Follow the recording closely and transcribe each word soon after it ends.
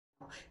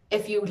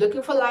If you're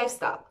looking for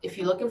lifestyle, if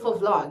you're looking for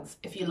vlogs,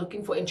 if you're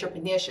looking for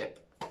entrepreneurship,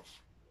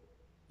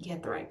 you're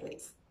at the right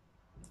place.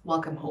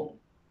 Welcome home.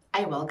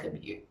 I welcome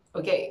you.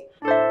 Okay.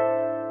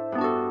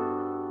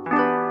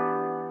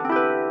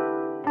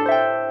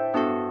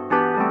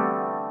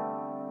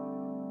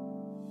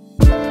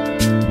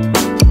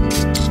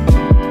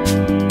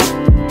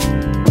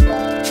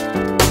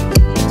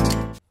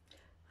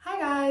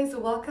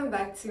 Welcome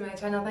back to my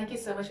channel. Thank you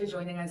so much for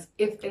joining us.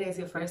 If it is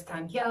your first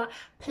time here,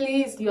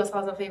 please do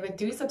yourselves a favor,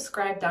 do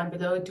subscribe down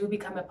below, do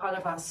become a part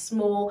of our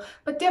small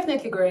but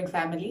definitely growing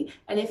family.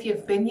 And if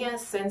you've been here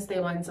since day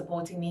one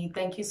supporting me,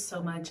 thank you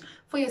so much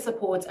for your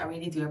support. I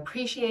really do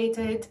appreciate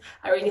it.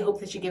 I really hope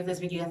that you give this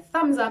video a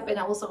thumbs up, and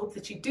I also hope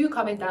that you do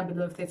comment down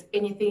below if there's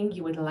anything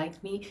you would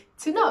like me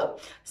to know.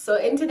 So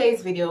in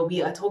today's video,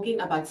 we are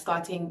talking about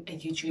starting a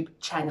YouTube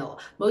channel,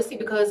 mostly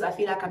because I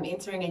feel like I'm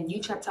entering a new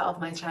chapter of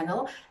my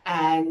channel,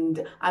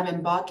 and I'm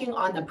embarking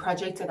on a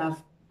project that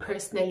I've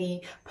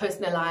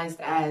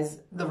personalized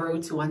as the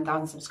road to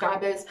 1,000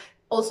 subscribers.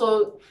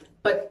 Also,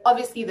 but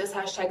obviously this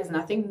hashtag is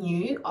nothing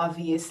new,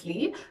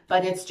 obviously,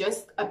 but it's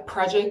just a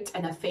project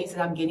and a phase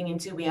that I'm getting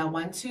into where I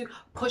want to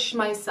push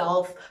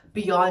myself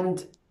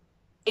beyond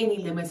any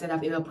limits that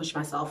I've ever pushed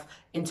myself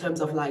in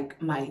terms of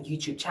like my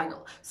YouTube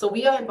channel. So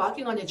we are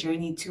embarking on a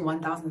journey to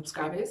 1,000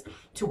 subscribers,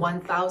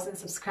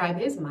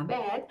 my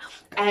bad.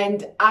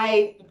 And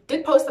I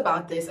did post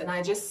about this, and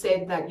I just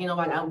said that, you know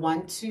what, I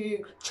want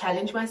to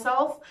challenge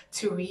myself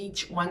to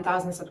reach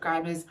 1,000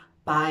 subscribers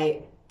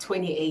by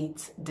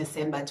 28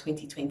 December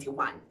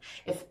 2021.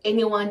 If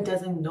anyone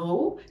doesn't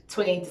know,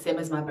 28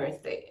 December is my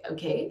birthday.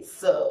 Okay,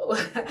 so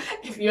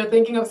if you're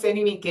thinking of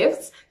sending me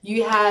gifts,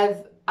 you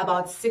have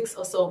about 6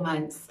 or so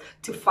months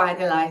to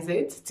finalize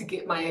it, to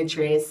get my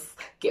address,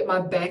 get my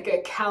bank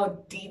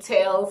account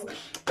details.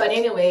 But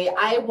anyway,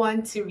 I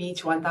want to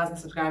reach 1,000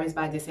 subscribers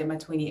by December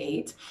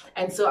 28.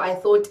 And so I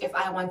thought, if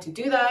I want to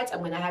do that, I'm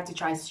going to have to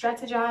try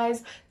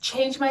strategize,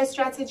 change my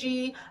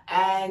strategy,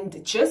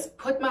 and just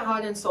put my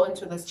heart and soul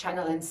into this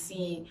channel and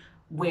see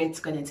where it's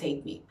going to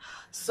take me.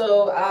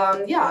 So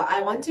yeah,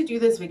 I want to do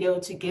this video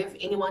to give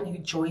anyone who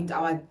joined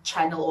our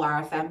channel or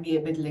our family a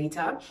bit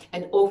later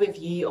an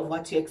overview of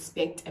what to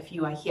expect if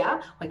you are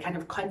here, what kind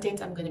of content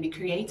I'm going to be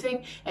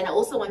creating, and I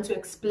also want to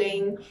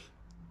explain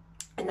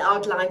and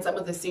outline some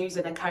of the series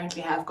that I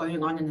currently have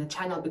going on in the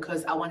channel,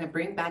 because I want to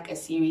bring back a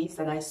series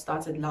that I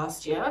started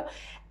last year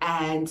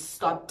and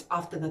stopped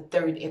after the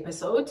 3rd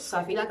episode. So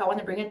I feel like I want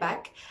to bring it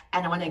back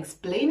and I want to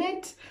explain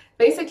it.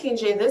 Basically,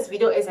 Jay, this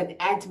video is an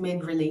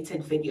admin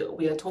related video.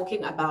 We are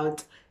talking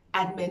about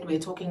admin, we're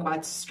talking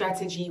about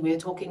strategy, we're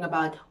talking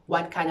about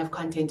what kind of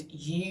content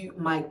you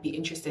might be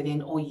interested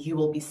in or you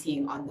will be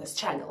seeing on this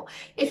channel.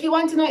 If you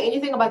want to know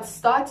anything about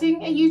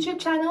starting a YouTube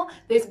channel,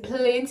 there's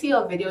plenty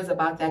of videos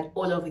about that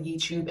all over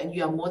YouTube, and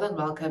you are more than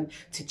welcome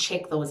to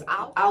check those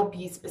out. I'll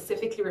be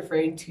specifically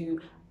referring to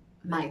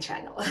my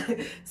channel.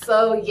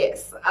 So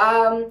yes,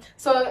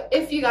 so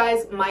if you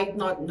guys might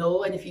not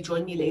know, and if you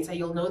join me later,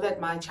 you'll know that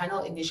my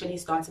channel initially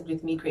started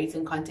with me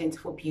creating content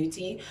for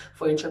beauty,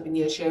 for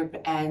entrepreneurship,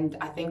 and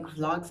I think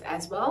vlogs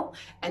as well.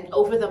 And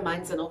over the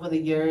months and over the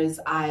years,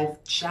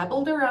 I've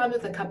jabbled around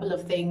with a couple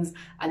of things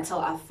until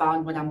I've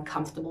found what I'm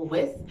comfortable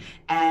with,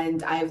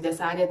 and I've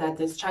decided that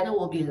this channel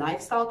will be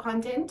lifestyle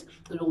content,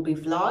 it will be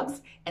vlogs,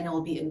 and it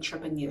will be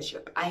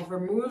entrepreneurship. I've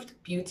removed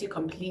beauty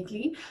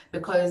completely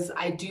because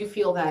I do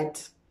feel that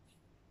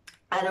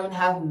I don't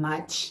have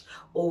much,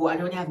 or I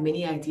don't have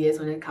many ideas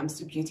when it comes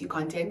to beauty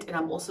content, and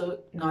I'm also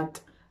not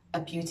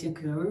a beauty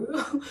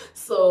guru.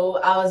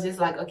 So I was just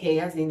like, okay,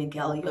 as in a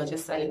girl, you're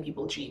just selling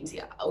people dreams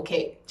here.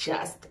 Okay,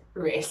 just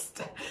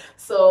rest.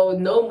 So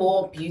no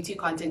more beauty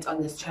content on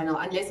this channel,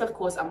 unless of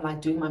course I'm like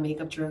doing my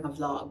makeup during a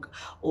vlog,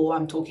 or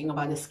I'm talking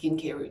about a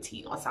skincare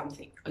routine or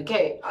something.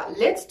 Okay,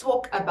 let's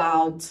talk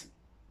about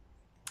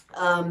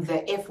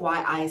the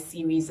FYI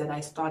series that I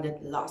started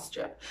last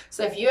year.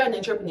 So if you're an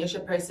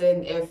entrepreneurship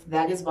person, if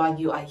that is why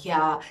you are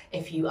here,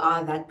 if you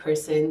are that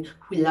person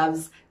who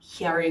loves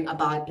hearing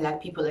about Black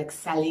people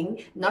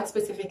excelling, not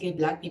specifically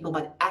Black people,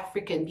 but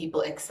African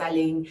people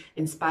excelling,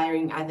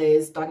 inspiring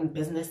others, starting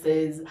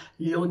businesses,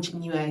 launching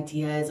new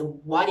ideas,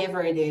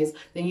 whatever it is,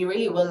 then you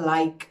really will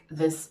like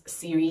this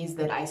series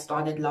that I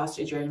started last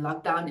year during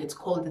lockdown. It's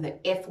called the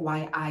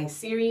FYI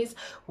series,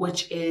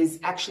 which is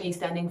actually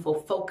standing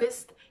for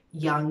Focused,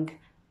 Young,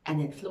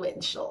 and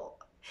Influential.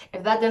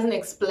 If that doesn't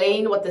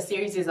explain what the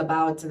series is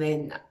about,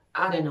 then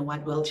I don't know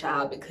what will,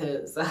 child,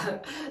 because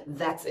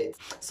that's it.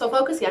 So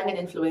Focus, Young, and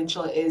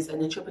Influential is an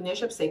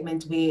entrepreneurship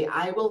segment where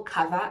I will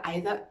cover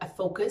either a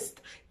focused,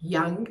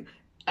 young,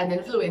 and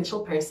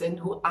influential person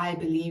who I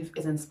believe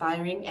is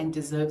inspiring and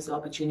deserves the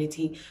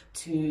opportunity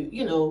to,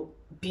 you know,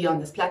 be on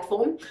this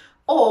platform,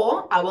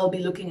 or I will be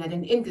looking at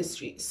an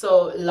industry.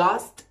 So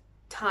last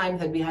time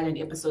that we had an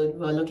episode,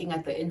 we were looking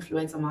at the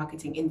influencer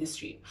marketing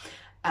industry.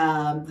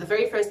 The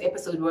very first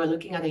episode, we were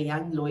looking at a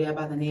young lawyer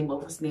by the name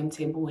of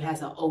Tembu who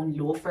has her own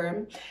law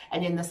firm.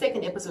 And in the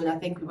second episode, I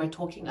think we were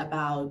talking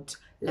about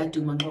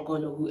Laduma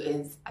Ngokolo, who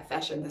is a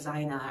fashion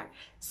designer,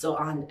 so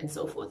on and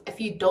so forth.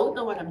 If you don't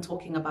know what I'm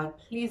talking about,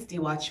 please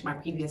do watch my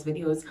previous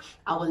videos.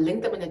 I will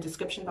link them in the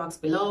description box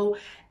below,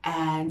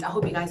 and I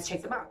hope you guys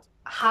check them out.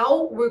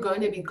 How we're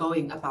going to be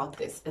going about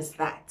this is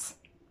that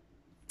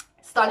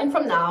starting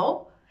from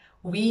now,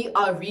 we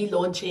are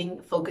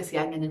relaunching Focus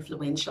Young and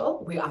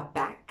Influential. We are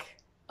back.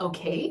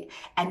 Okay,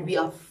 and we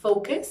are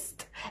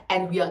focused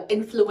and we are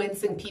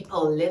influencing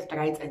people left,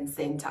 right, and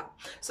center.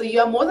 So you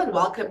are more than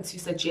welcome to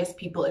suggest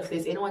people if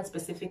there's anyone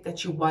specific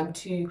that you want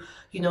to,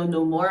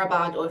 know more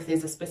about, or if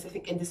there's a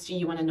specific industry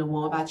you want to know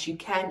more about, you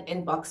can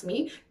inbox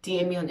me,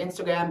 DM me on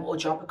Instagram, or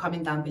drop a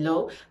comment down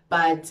below.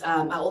 But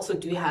I also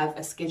do have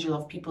a schedule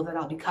of people that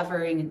I'll be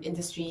covering in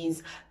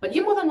industries. But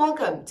you're more than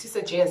welcome to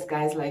suggest,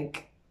 guys.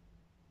 Like,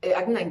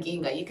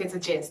 you can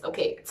suggest.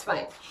 Okay, it's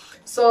fine.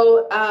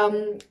 So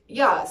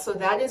yeah, so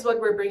that is what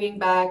we're bringing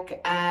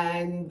back,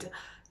 and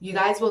you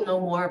guys will know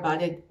more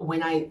about it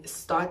when I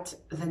start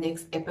the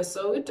next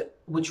episode,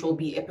 which will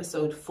be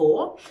episode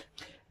 4.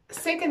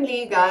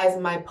 Secondly, guys,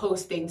 my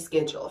posting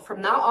schedule.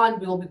 From now on,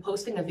 we will be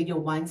posting a video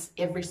once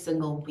every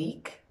single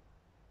week.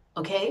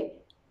 Okay,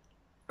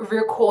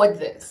 record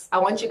this. I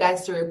want you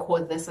guys to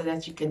record this so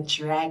that you can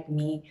drag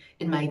me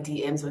in my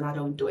DMs when I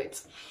don't do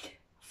it.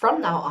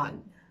 From now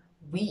on,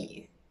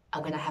 we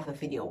are gonna have a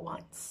video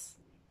once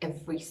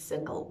every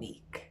single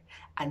week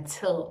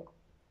until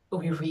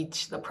we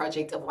reach the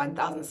project of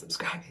 1,000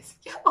 subscribers.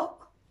 Yo,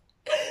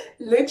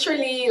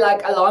 literally,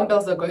 like, alarm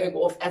bells are going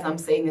off as I'm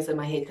saying this in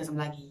my head, because I'm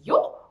like,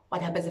 yo,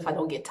 what happens if I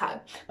don't get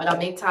time? But I'll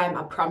make time,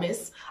 I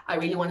promise. I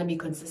really want to be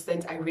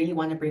consistent. I really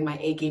want to bring my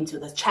A game to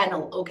the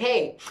channel.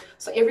 Okay,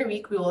 so every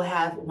week we will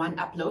have 1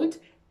 upload,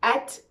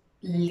 at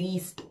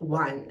least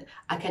 1.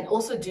 I can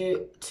also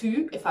do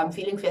 2 if I'm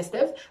feeling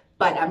festive,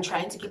 but I'm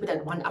trying to keep it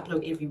at 1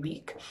 upload every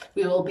week.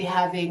 We will be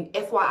having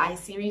FYI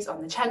series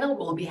on the channel.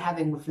 We'll be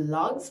having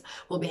vlogs.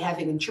 We'll be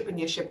having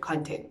entrepreneurship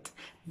content.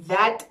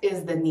 That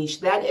is the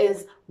niche. That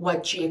is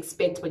what you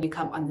expect when you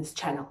come on this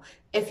channel.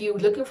 If you're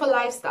looking for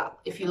lifestyle,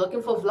 if you're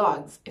looking for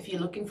vlogs, if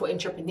you're looking for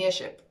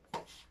entrepreneurship,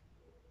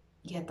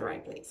 you're at the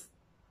right place.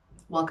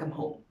 Welcome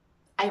home.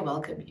 I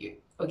welcome you.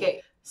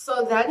 Okay.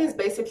 So that is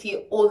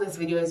basically all this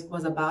video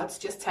was about,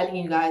 just telling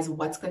you guys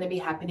what's going to be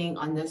happening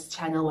on this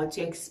channel, what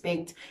to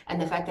expect,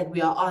 and the fact that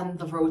we are on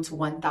the road to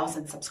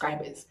 1,000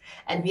 subscribers,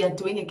 and we are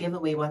doing a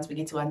giveaway once we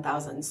get to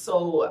 1,000.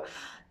 So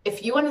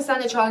if you want to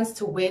stand a chance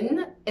to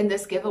win in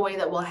this giveaway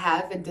that we'll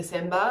have in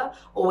December,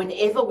 or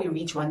whenever we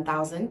reach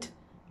 1,000,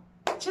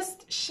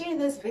 just share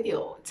this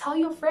video. Tell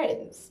your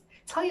friends.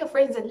 Tell your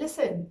friends, and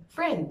listen,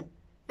 friend,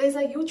 there's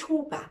a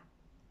YouTuber.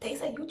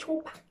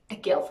 A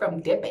girl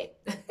from Debe.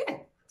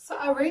 So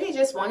I really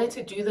just wanted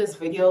to do this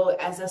video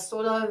as a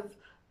sort of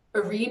a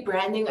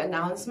rebranding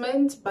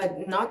announcement,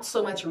 but not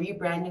so much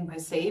rebranding per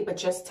se, but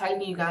just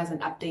telling you guys an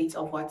update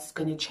of what's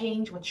going to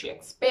change, what you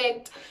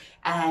expect,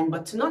 and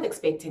what to not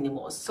expect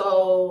anymore.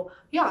 So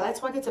yeah,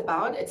 that's what it's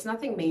about. It's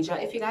nothing major.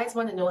 If you guys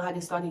want to know how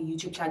to start a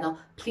YouTube channel,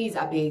 please,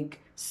 I beg,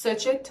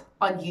 search it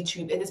on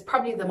YouTube. It is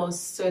probably the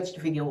most searched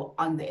video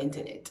on the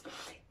internet.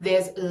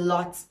 There's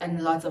lots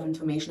and lots of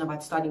information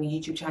about starting a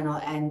YouTube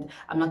channel, and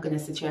I'm not going to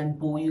sit here and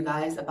bore you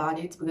guys about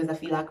it, because I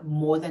feel like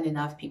more than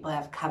enough people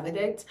have covered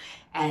it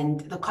and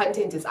the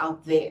content is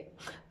out there.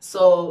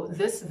 So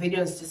this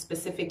video is just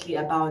specifically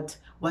about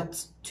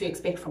what to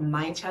expect from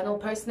my channel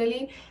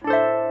personally.